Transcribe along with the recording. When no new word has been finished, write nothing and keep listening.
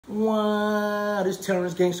Wow, this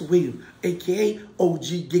Terrancegangstawilliams, a.k.a. OG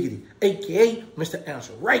Giggity, a.k.a. Mr.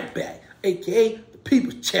 Answer Right Back, a.k.a. the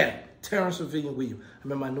People's Champ, Terrancegangstawilliams.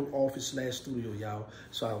 I'm in my new office / studio, y'all,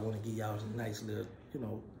 so I want to give y'all a nice little,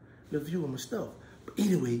 little view of my stuff. But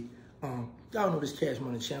anyway, y'all know this Cash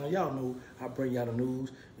Money channel. Y'all know I bring y'all the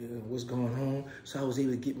news, what's going on. So I was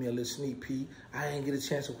able to get me a little sneak peek. I didn't get a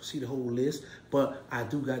chance to see the whole list, but I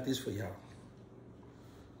do got this for y'all.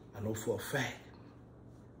 I know for a fact.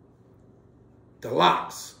 The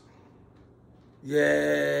locks.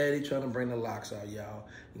 Yeah, they trying to bring the locks out, y'all.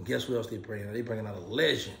 And guess what else they bringing out? They bringing out a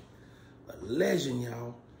legend. A legend,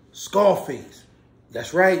 y'all. Scarface.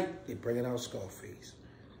 That's right. They bringing out Scarface.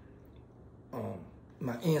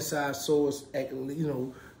 My inside source,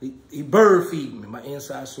 he bird feeding me. My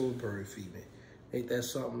inside source bird feeding me. Ain't that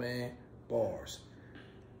something, man? Bars.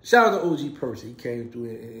 Shout out to OG Percy. He came through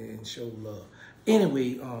and showed love.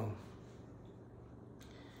 Anyway,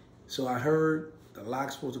 so I heard the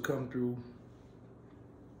lock's supposed to come through,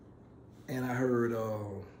 and I heard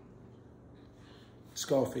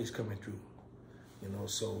Scarface coming through.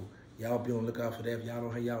 So y'all be on the lookout for that. If y'all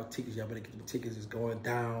don't have y'all tickets, y'all better get them tickets. It's going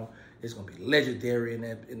down. It's gonna be legendary in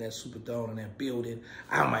that Superdome, in that building.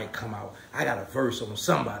 I might come out. I got a verse on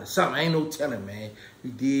somebody. Something ain't no telling, man.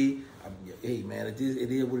 You did. Hey, man, it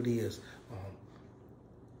is what it is.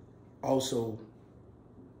 Also,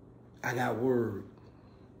 I got word.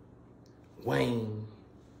 Wayne,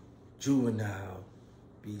 Juvenile,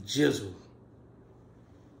 B. Jizzle,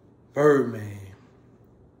 Birdman,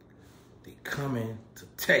 they coming to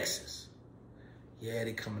Texas. Yeah,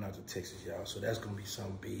 they coming out to Texas, y'all. So that's going to be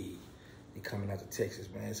something big. They coming out to Texas,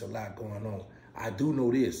 man. It's a lot going on. I do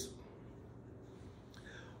know this.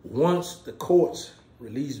 Once the courts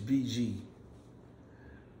release BG,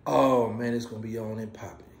 oh, man, it's going to be on and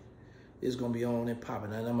popping. It's going to be on and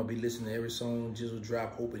popping. And I'm going to be listening to every song Jizzle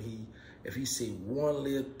drop, hoping if he say one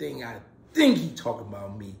little thing, I think he talking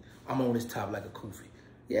about me, I'm on his top like a kufi.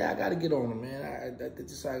 Yeah, I got to get on him, man.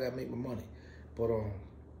 This is how I got to make my money. But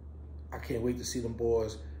I can't wait to see them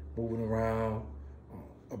boys moving around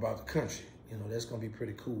about the country. That's going to be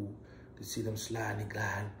pretty cool to see them sliding and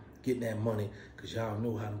gliding, getting that money, because y'all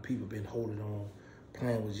know how them people been holding on,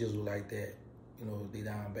 playing with Jizzle like that. They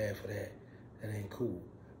down bad for that. That ain't cool.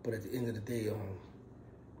 But at the end of the day,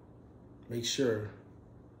 make sure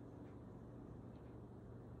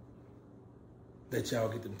that y'all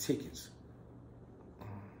get them tickets.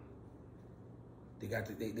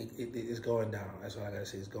 It's going down. That's all I gotta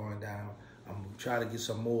say. It's going down. I'm trying to get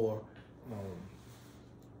some more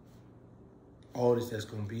artists that's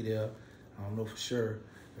gonna be there. I don't know for sure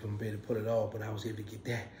if I'm gonna be able to put it all, but I was able to get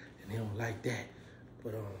that, and they don't like that.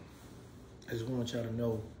 But I just want y'all to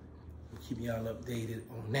know, I'm keeping y'all updated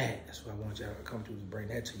on that. That's why I want y'all to come through to bring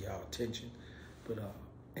that to y'all attention. But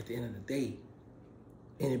at the end of the day,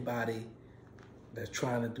 anybody that's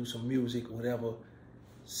trying to do some music or whatever,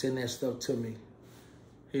 send that stuff to me.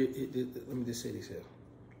 Here, let me just say this here.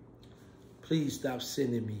 Please stop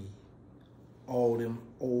sending me all them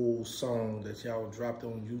old songs that y'all dropped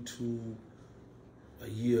on YouTube a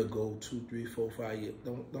year ago, 2, 3, 4, 5 years.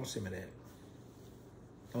 Don't send me that.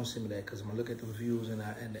 Don't send me that, because I'm gonna look at the views and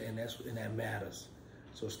that matters.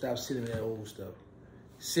 So stop sending me that old stuff.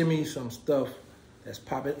 Send me some stuff that's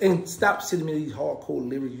popping, and stop sending me these hardcore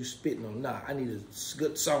lyrics you spitting on. Nah, I need a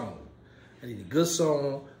good song. I need a good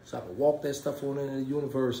song so I can walk that stuff on into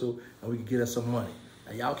Universal and we can get us some money.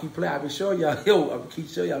 Now y'all keep playing. I be showing y'all, I keep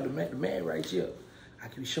showing y'all the man right here. I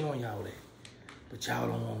keep showing y'all that, but y'all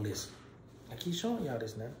don't want to listen. I keep showing y'all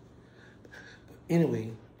this now. But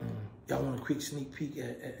anyway, y'all want a quick sneak peek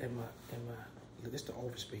at my this the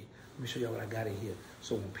office space. Let me show y'all what I got in here.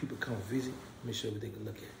 So when people come visit, let me show you what they can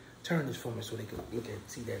look at. Turn this for me so they can look at,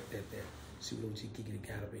 see that. See what OG Giggity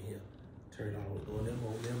got up in here. Turn it on, go a little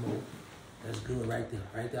more. That's good right there,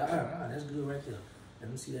 right there. That's good right there. Let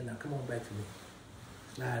me see that now. Come on back to me.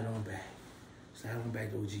 Slide on back. Slide on back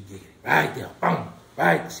to OG Giggity. Right there, boom.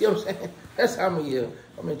 Right, see what I'm saying? That's how I'm here.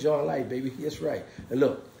 I'm enjoying life, baby. That's right. And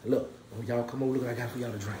look. When y'all come over, look what I got for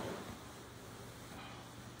y'all to drink.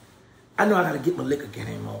 I know I got to get my liquor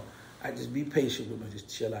game on. I just be patient with me. Just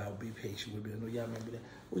chill out. Be patient with me. I know y'all remember that.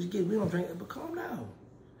 What you get? We don't drink it, but calm down.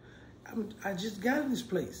 I just got in this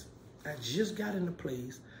place. I just got in the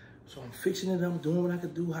place. So I'm fixing it. I'm doing what I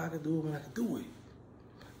can do, how I can do it, when I can do it.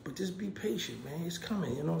 But just be patient, man. It's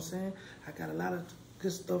coming. You know what I'm saying? I got a lot of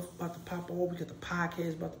good stuff about to pop off. We got the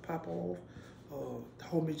podcast about to pop off.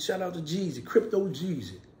 Homie, shout out to Jeezy. Crypto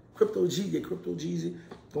Jeezy. Crypto Jeezy.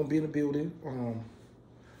 Gonna be in the building.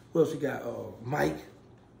 Who else we got? Mike.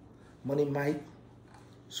 Money Mike.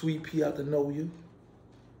 Sweet P out to know you.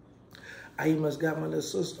 I even must got my little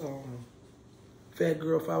sister, Fat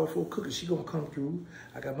Girl 504 Cookie. She gonna come through.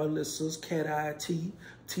 I got my little sister, Cat Eye T,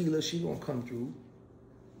 Tila. She gonna come through. You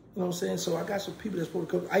know what I'm saying? So I got some people that's supposed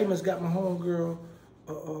to come. I even got my homegirl,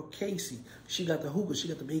 Casey. She got the hookahs. She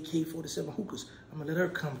got the AK-47 hookahs. I'm gonna let her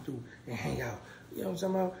come through and hang out. You know what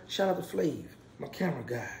I'm talking about? Shout out to Flav, my camera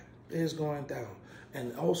guy. It's going down.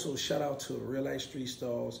 And also shout out to Real Life Street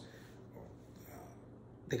Stars.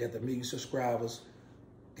 They got the 1 million subscribers.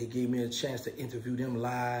 They gave me a chance to interview them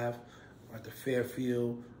live at the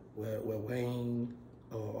Fairfield, where Wayne,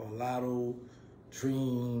 Lotto,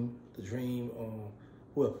 Dream,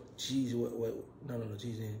 well, Jeezy, no,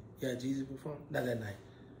 Jeezy, yeah, Jeezy performed, not that night,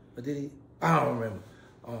 but did he? I don't remember.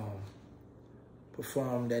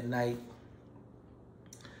 Performed that night,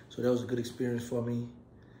 so that was a good experience for me.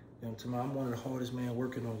 You know, I'm one of the hardest man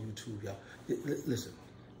working on YouTube, y'all. Listen,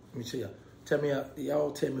 let me tell y'all.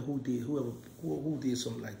 Y'all tell me who did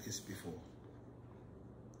something like this before.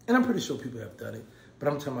 And I'm pretty sure people have done it, but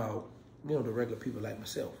I'm talking about, you know, the regular people like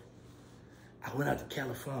myself. I went out to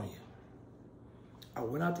California.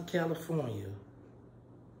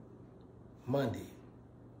 Monday.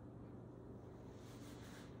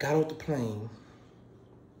 Got off the plane.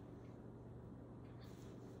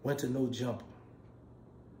 Went to No Jumper.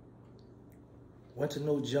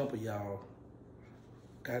 Y'all.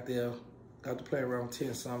 Got there. Got to play around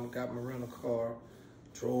 10-something, got my rental car,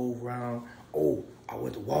 drove around. Oh, I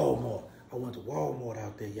went to Walmart.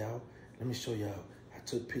 Out there, y'all. Let me show y'all. I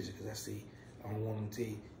took pictures because I see, I don't want them to tell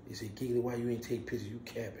you. They say, Giggly, why you ain't take pictures? You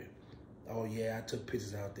capping. Oh, yeah, I took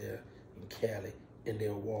pictures out there in Cali in their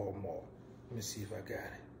Walmart. Let me see if I got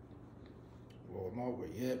it. Walmart, where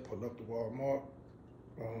you at? Pull up to Walmart.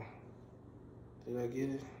 Did I get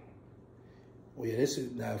it? Oh, yeah, this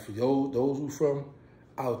is, now for those who from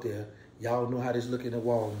out there, y'all know how this look in the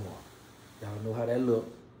Walmart. Y'all know how that look.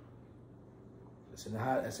 That's in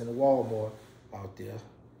the Walmart out there.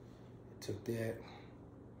 I took that.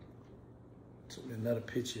 Took me another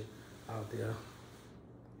picture out there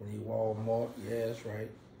in the Walmart. Yeah, that's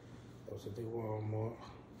right. That was at the Walmart.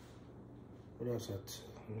 What else I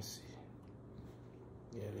took? Let me see.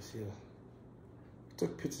 Yeah, this here.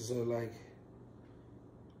 Took pictures of like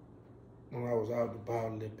when I was out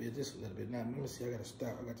about a little bit, just a little bit. Now, let me see, I gotta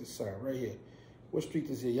stop. I got this sign right here. What street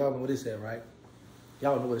this is? Y'all know what this at, right?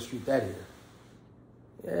 Y'all know what the street that is.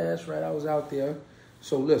 Yeah, that's right, I was out there.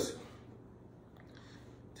 So listen,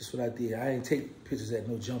 this is what I did. I ain't take pictures at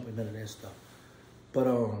No Jumper, none of that stuff. But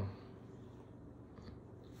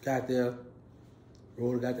got there,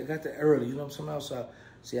 got there early, you know what I'm talking about? So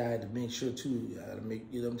see, I had to make sure too, I had to make,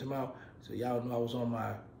 you know what I'm talking about? So y'all know I was on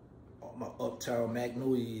my Uptown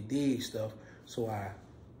Magnolia Dig stuff. So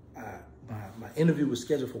my interview was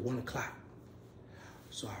scheduled for 1 o'clock.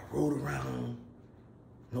 So I rode around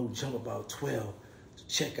No Jump about 12 to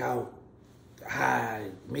check out how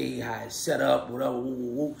it's set up, whatever,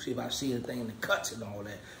 see if I see anything in the cuts and all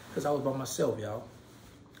that. Because I was by myself, y'all.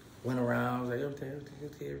 Went around, I was like,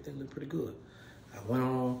 everything looked pretty good. I went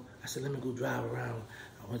on, I said, let me go drive around.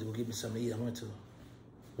 I went to go get me something to eat. I went to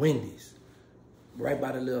Wendy's, right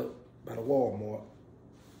by the Walmart.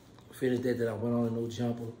 Finished that, then I went on to No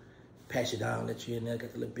Jumper, patch it down, let you in there,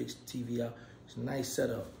 got the little big TV out. It's a nice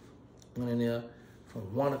setup. Went in there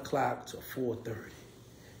from 1 o'clock to 4:30.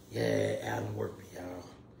 Yeah, Adam worked me, y'all.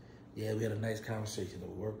 Yeah, we had a nice conversation. It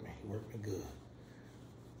worked me good.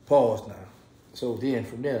 Pause now. So then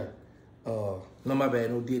from there, no, my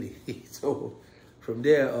bad, no Diddy. So from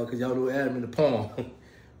there, because y'all know Adam in the poem.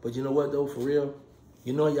 But you know what though, for real?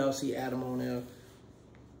 You know y'all see Adam on there,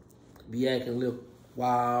 be acting a little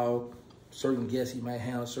wild, certain guests he might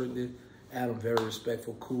handle, certain Adam, very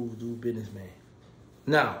respectful, cool dude, businessman.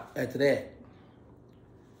 Now, after that,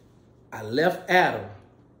 I left Adam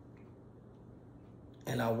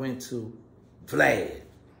and I went to Vlad.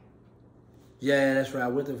 Yeah, that's right, I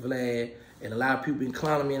went to Vlad, and a lot of people been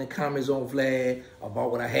clowning me in the comments on Vlad about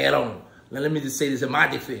what I had on. Now, let me just say this in my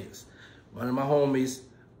defense. One of my homies,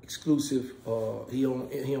 exclusive, he on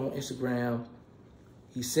Instagram,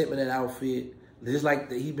 he sent me that outfit. Just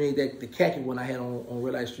like he made the khaki one I had on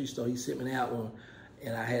Real Life Street Store. He sent me that one,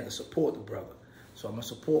 and I had to support the brother. So I'm gonna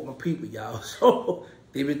support my people, y'all. So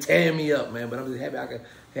they been tearing me up, man. But I'm just happy I can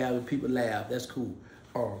have the people laugh. That's cool.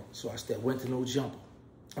 So I went to No Jumper.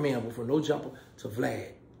 I went from No Jumper to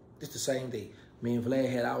Vlad. It's the same day. Me and Vlad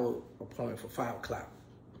had our appointment for 5 o'clock.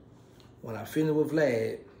 When I finished with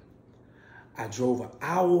Vlad, I drove an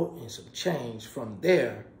hour and some change from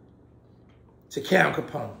there to Cam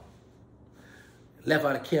Capone. Left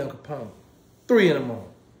out of Cam Capone, 3 in the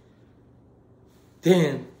morning.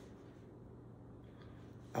 Then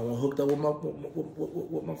I went hooked up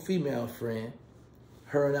with my female friend.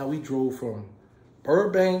 Her and I, we drove from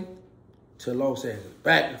Birdman to Los Angeles,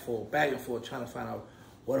 back and forth, trying to find out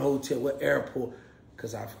what hotel, what airport,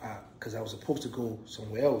 because I was supposed to go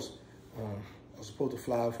somewhere else. I was supposed to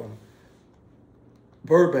fly from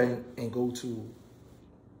Birdman and go to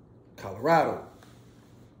Colorado.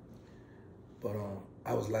 But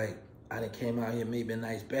I was like, I done came out here, made me a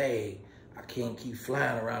nice bag. I can't keep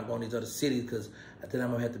flying around going to these other cities because then I'm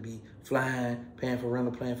going to have to be flying, paying for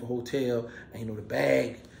rental, paying for hotel. And, you know, the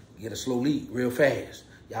bag, you get a slow leak real fast.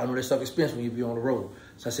 Y'all know that stuff expensive when you be on the road.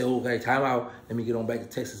 So I said, okay, time out. Let me get on back to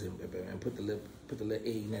Texas and put the little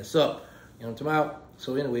A&S up. You know what I'm talking about?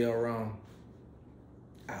 So anyway, I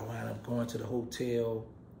wound up going to the hotel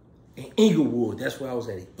in Inglewood. That's where I was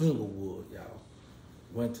at, in Inglewood, y'all.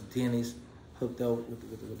 Went to Denny's, hooked up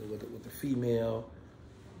with the female,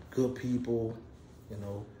 good people, you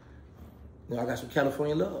know. I got some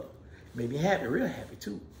California love. Made me happy, real happy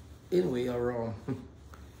too. Anyway,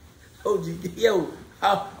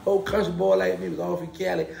 old country boy like me was off in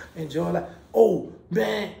Cali, enjoying life. Oh,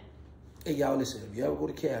 man. Hey, y'all, listen, if you ever go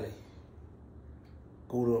to Cali,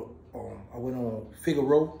 go to, I went on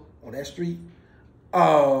Figueroa, on that street.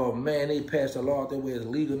 Oh, man, they passed a law that way it's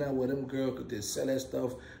legal now where them girls could just sell that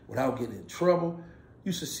stuff without getting in trouble.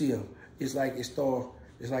 You should see them. It's like it's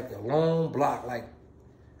like a long block, like,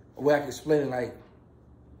 the way I can explain it, like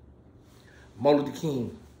Martin Luther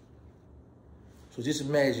King. So just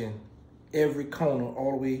imagine every corner,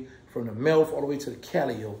 all the way from the Melf all the way to the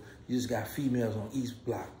Calio, you just got females on each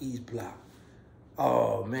block.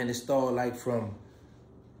 Oh, man, it started like from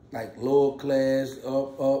like lower class,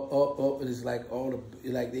 up, and it's like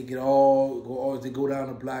they go down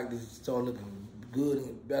the block, they start looking good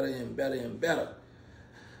and better.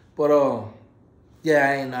 But yeah,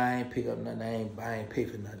 I ain't pick up nothing. I ain't pay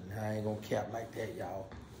for nothing. I ain't gonna cap like that, y'all,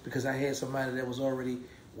 because I had somebody that was already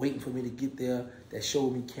waiting for me to get there that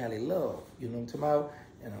showed me Cali love. You know what I'm talking about?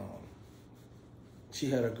 And she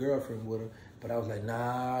had a girlfriend with her, but I was like,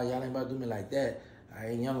 nah, y'all ain't about to do me like that. I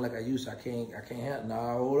ain't young like I used to. I can't have,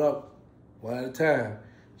 nah, hold up. One at a time.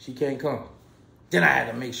 She can't come. Then I had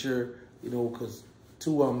to make sure, you know, because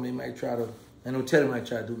two of them, they might try to, ain't no telling, might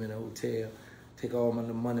try to do me in a hotel, take all my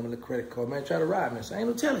money, my credit card, might try to rob me. So I ain't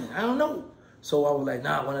no telling, I don't know. So I was like,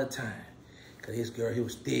 nah, one at a time. Because his girl, he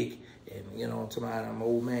was thick, and, you know, tonight I'm an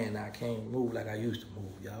old man, now I can't move like I used to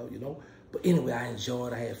move, y'all, you know. But anyway, I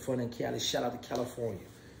enjoyed, I had fun in Cali. Shout out to California.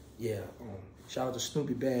 Yeah, shout out to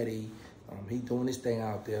Snoopy Baddie. He doing this thing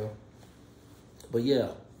out there. But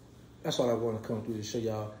yeah, that's all I want to come through to show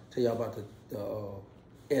y'all, tell y'all about the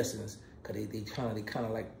essence, cause they kind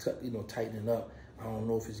of like tightening up. I don't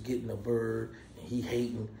know if it's getting a bird and he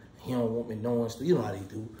hating, he don't want me knowing stuff. You know how they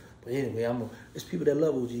do. But anyway, it's people that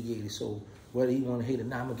love OG Giggity, so whether he want to hate or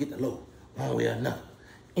not, I'm gonna get the low one way or another.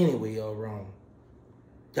 Anyway, y'all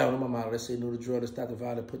know my motto. Let's say no to the drug, let's stop the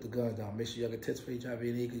violence, put the guns down. Make sure y'all get tested for HIV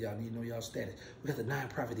and AIDS, because y'all need to know y'all status. We got the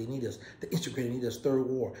non-profit, they need us. The integrated need us. Third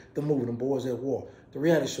war. The movie, them boys at war. The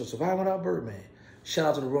reality show, Surviving Without Birdman. Shout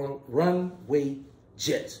out to the Runway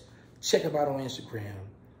Jets. Check them out on Instagram.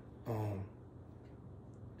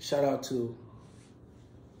 Shout out to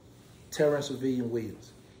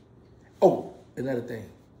Terrancegangstawilliams. Oh, another thing.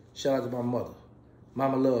 Shout out to my mother.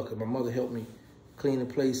 Mama Love, because my mother helped me clean the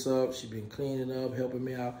place up. She been cleaning up, helping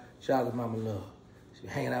me out. Shout out to Mama Love. She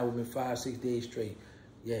been hanging out with me 5-6 days straight.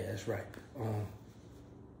 Yeah, that's right.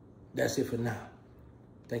 That's it for now.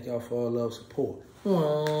 Thank y'all for all love, support.